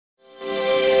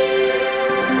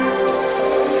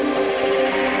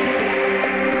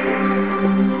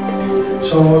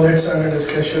So let's start a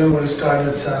discussion. We'll start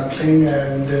with sampling,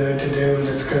 and today we'll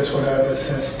discuss what are the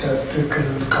statistical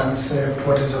concepts,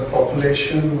 what is a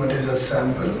population, what is a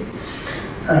sample,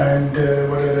 and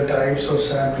what are the types of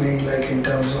sampling, like in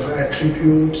terms of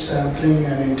attribute sampling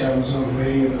and in terms of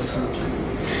variable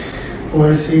sampling.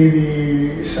 We'll see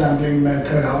the sampling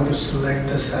method, how to select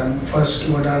the sample. First,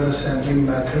 what are the sampling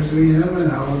methods we have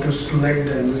and how to select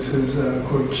them. This is a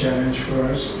good challenge for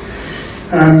us.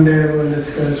 And we'll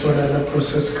discuss what are the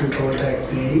process control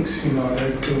techniques in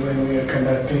order to, when we are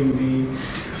conducting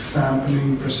the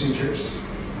sampling procedures.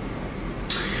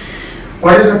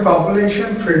 What is a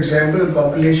population? For example,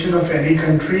 population of any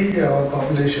country or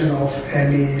population of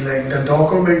any, like the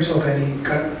documents of any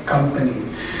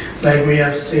company. Like we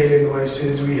have sale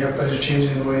invoices, we have purchase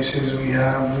invoices, we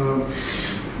have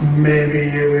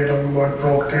maybe we're talking about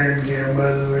Procter &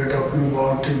 Gamble, we're talking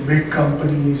about big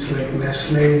companies like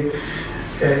Nestle.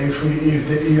 If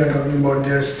you are talking about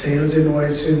their sales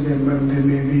invoices, then they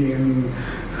may be in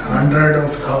hundred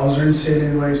of thousand sale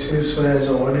invoices. So as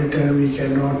an auditor, we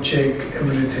cannot check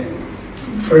everything.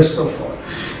 First of all,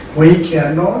 we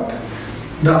cannot.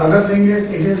 The other thing is,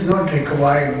 it is not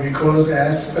required, because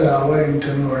as per our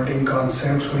internal auditing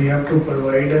concepts, we have to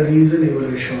provide a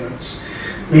reasonable assurance.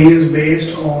 Means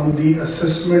based on the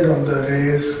assessment of the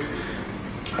risk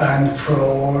and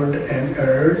fraud and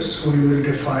errors, we will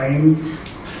define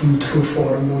through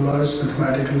formulas,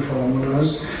 mathematical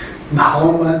formulas, how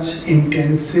much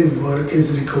intensive work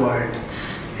is required.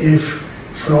 If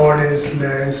fraud is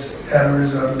less,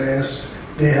 errors are less,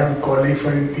 they have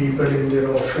qualified people in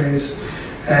their office,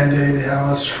 and they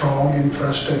have a strong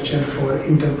infrastructure for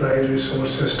enterprise resource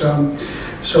system.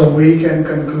 So we can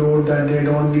conclude that they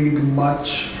don't need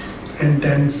much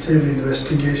intensive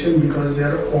investigation because they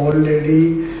are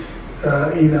already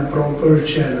in a proper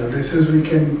channel. This is we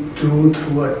can do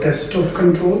through a test of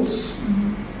controls.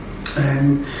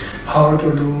 And how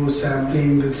to do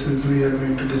sampling, this is we are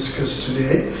going to discuss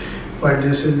today. But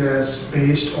this is as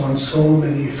based on so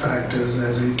many factors,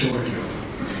 as I told you.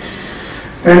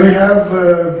 Then we have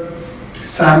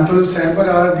sample. Sample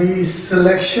are the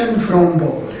selection from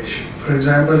population. For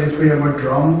example, if we have a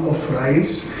drum of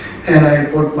rice and I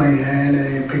put my hand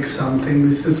and I pick something,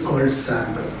 this is called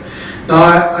sample. Now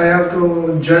I have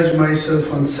to judge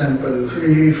myself on sample.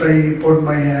 If I put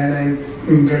my hand, I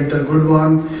get the good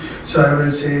one. So I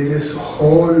will say this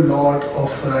whole lot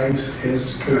of rice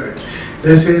is good.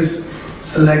 This is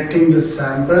selecting the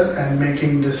sample and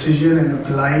making decision and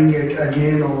applying it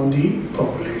again on the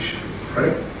population,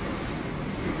 right?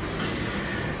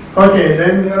 Okay,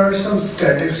 then there are some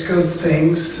statistical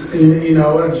things in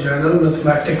our general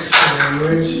mathematics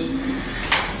language.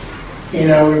 In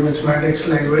our mathematics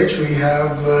language, we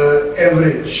have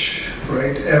average,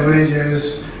 right? Average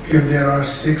is if there are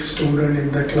 6 students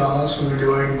in the class, we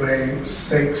divide by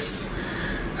 6.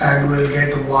 And we'll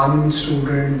get 1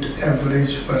 student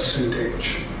average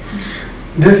percentage.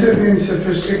 This is in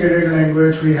sophisticated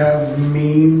language. We have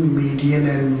mean, median,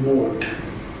 and mode.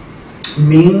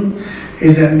 Mean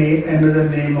is another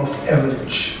name of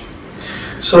average.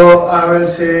 So I will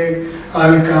say,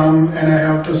 I'll come and I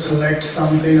have to select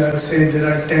something. I'll say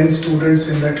there are 10 students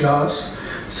in the class.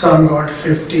 Some got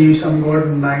 50, some got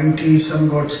 90, some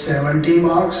got 70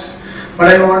 marks. But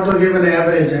I want to give an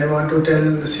average. I want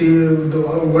to see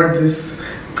what this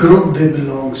group they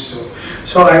belongs to.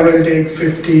 So I will take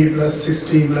 50 plus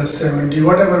 60 plus 70,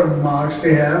 whatever marks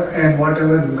they have and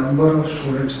whatever number of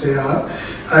students they are,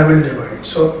 I will divide.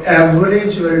 So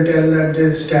average will tell that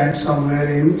they stand somewhere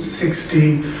in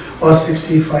 60 or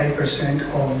 65%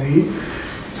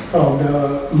 of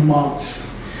the marks.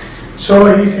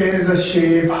 So he says the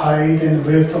shape, height and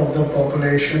width of the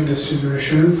population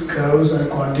distributions curves are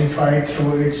quantified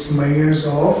through its measures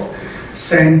of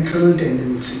central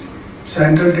tendency.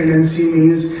 Central tendency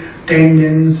means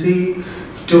tendency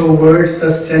towards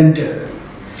the center.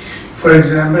 For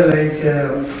example, like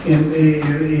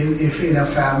if in a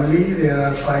family there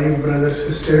are 5 brothers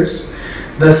sisters,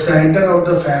 the center of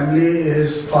the family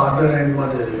is father and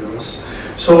mother,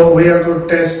 So we have to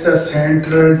test the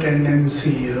central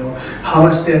tendency, how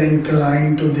much they are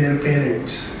inclined to their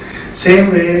parents.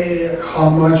 Same way, how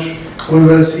much we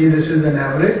will see this is an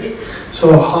average.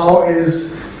 So how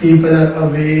is people are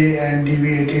away and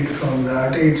deviated from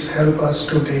that? It's help us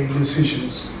to take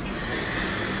decisions.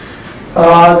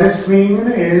 This mean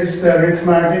is the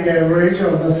arithmetic average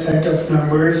of the set of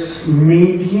numbers.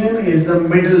 Median is the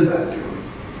middle value.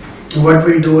 What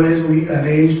we do is we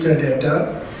arrange the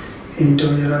data into,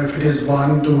 if it is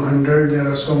 1 to 100, there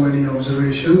are so many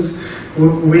observations.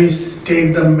 We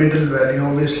take the middle value.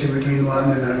 Obviously between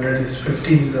 1 and 100 is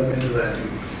 50 is the middle value.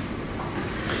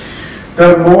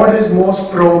 The mode is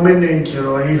most prominent,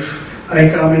 if I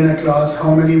come in a class,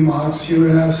 how many marks you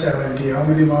have? 70. How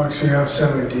many marks you have?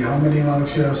 70. How many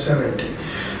marks you have? 70.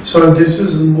 So this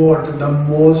is mode, the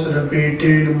most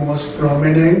repeated, most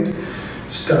prominent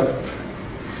stuff.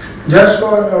 Just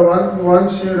for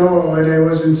once, when I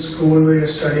was in school, we were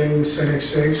studying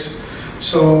statistics.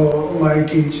 So my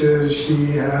teacher,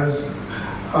 she has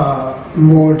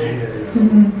mode here.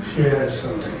 She has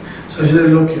something. So she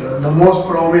said, look, the most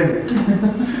prominent.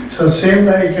 So same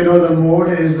like, the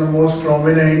mode is the most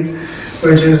prominent,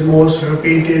 which is most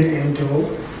repeated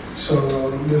into.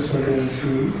 So this one you will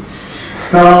see.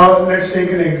 Now let's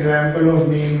take an example of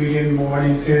mean, median, mode.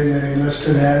 He says an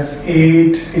investor has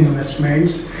 8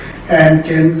 investments and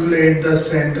calculate the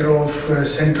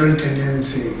central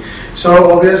tendency.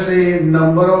 So obviously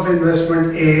number of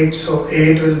investment 8, so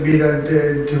 8 will be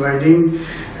the dividing,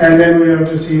 and then we have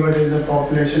to see what is the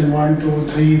population 1, 2,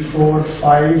 3, 4,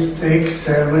 5, 6,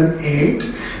 7, 8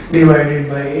 divided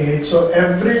by 8. So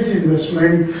average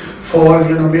investment for,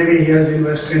 maybe he has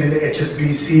invested in the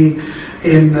HSBC,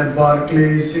 in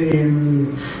Barclays,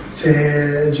 in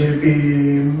say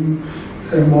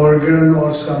JP Morgan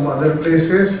or some other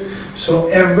places.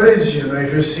 So average,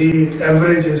 if you see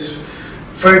average is,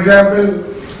 for example,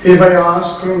 if I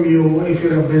ask from you, if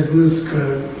you're a business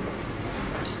girl,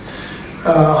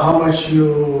 how much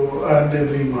you earn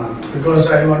every month, because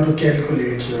I want to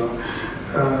calculate,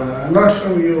 not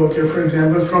from you, okay, for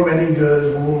example, from any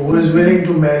girl who is willing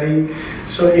to marry.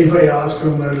 So if I ask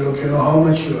from her, look, how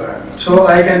much you earn, so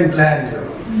I can plan,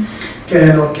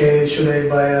 okay, should I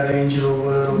buy a Range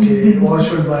Rover, okay, or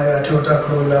should buy a Toyota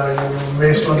Corolla,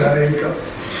 based on her income.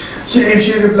 So if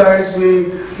she replies me,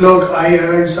 look, I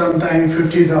earn sometime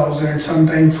 50,000,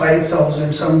 sometime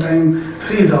 5,000, sometime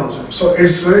 3,000. So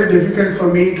it's very difficult for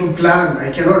me to plan. I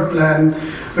cannot plan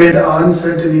with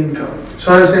uncertain income.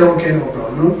 So I'll say, okay, no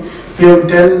problem. You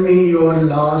tell me your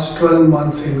last 12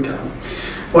 months income.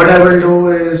 What I will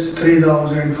do is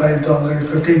 3,000, 5,000,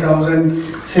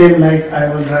 50,000, same like I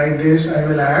will write this, I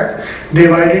will add,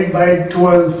 divided by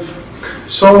 12.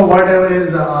 So whatever is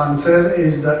the answer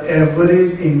is the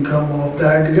average income of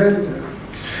that girl.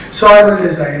 So I will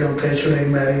decide, okay, should I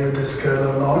marry this girl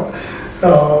or not,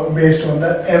 based on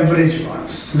the average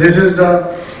ones. This is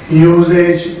the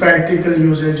usage, practical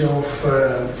usage of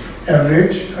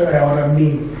average or a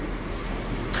mean.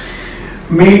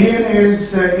 Median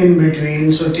is in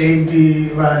between, so take the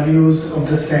values of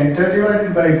the center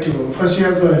divided by 2. First you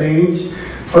have to arrange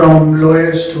from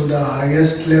lowest to the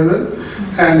highest level,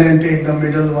 and then take the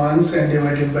middle ones and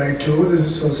divide it by 2. This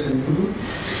is so simple.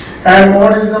 And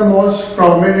what is the most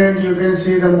prominent? You can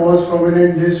see the most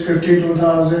prominent, this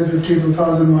 52,000,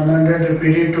 52,100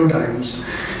 repeated 2 times.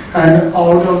 And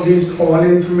out of this all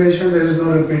information, there is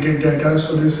no repeated data.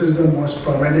 So this is the most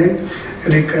prominent,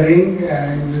 recurring,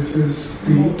 and this is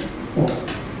the mode.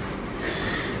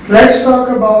 Let's talk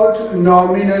about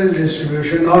nominal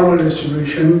distribution. Normal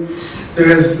distribution.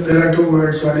 There are 2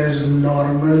 words. One is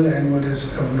normal and one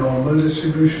is abnormal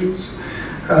distributions.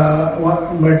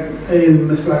 But in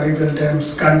mathematical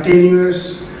terms,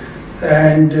 continuous,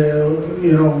 and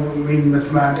in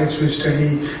mathematics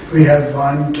we have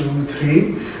 1, 2,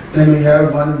 3. Then we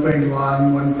have 1.1,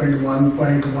 1.1.1,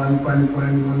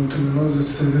 1.12.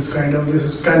 This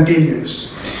is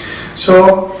continuous.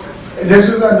 So this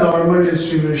is a normal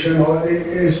distribution.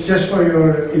 It's just for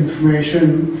your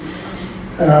information.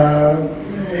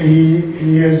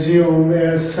 He assumed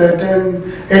a certain,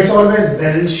 it's always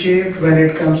bell-shaped when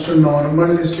it comes to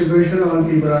normal distribution. All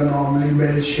people are normally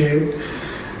bell-shaped,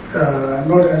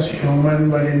 not as human,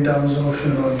 but in terms of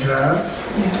graph.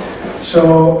 Yeah.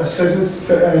 So a certain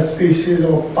species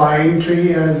of pine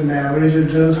tree has an average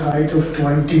adult height of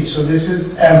 20. So this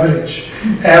is average.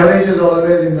 Average is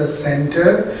always in the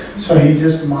center, so he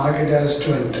just marked it as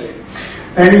 20.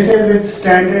 Then he said with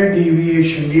standard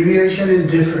deviation. Deviation is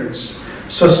difference.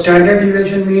 So standard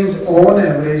deviation means on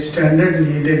average,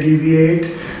 standardly they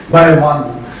deviate by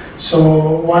 1.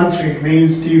 So 1 feet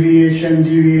means deviation,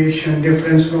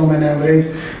 difference from an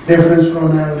average, difference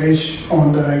from an average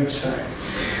on the right side.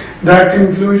 The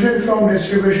conclusion from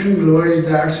distribution below is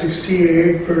that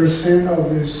 68% of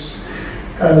this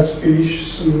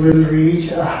species will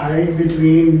reach a height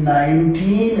between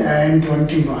 19 and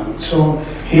 21. So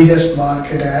he just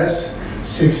marked it as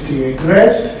 68.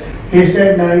 Rest, he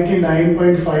said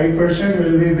 99.5%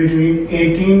 will be between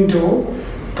 18 to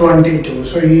 22.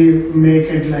 So he make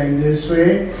it like this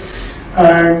way,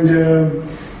 and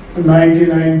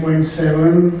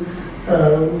 99.7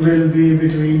 will be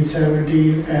between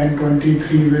 17 and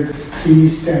 23 with 3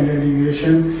 standard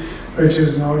deviation, which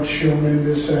is not shown in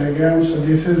this diagram. So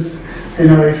this is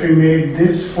If we make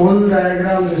this full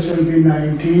diagram, this will be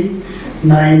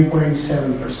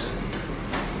 99.7%.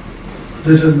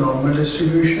 This is normal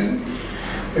distribution.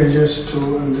 It's just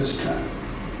to understand.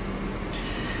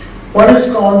 What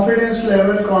is confidence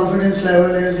level? Confidence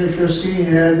level is, if you see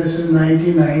here, this is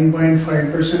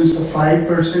 99.5%, so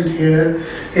 5% here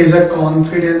is a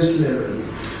confidence level.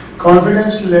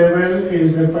 Confidence level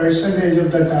is the percentage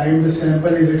of the time the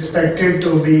sample is expected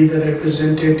to be the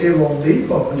representative of the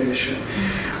population.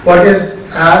 What is,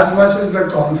 as much as the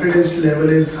confidence level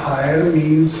is higher,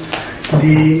 means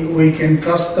we can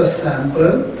trust the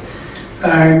sample,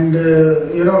 and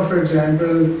for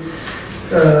example,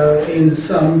 in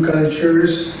some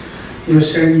cultures, you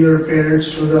send your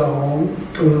parents to the home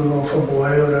of a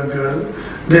boy or a girl.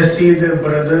 They see the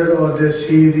brother or they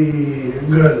see the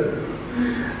girl,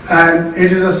 and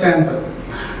it is a sample.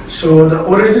 So the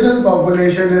original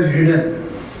population is hidden.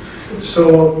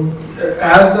 So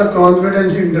as the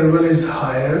confidence interval is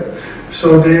higher,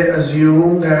 so they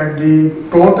assume that the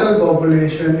total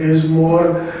population is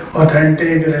more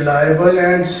authentic, reliable,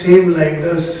 and seem like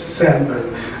the sample.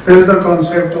 This is the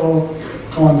concept of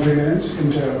confidence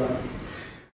interval.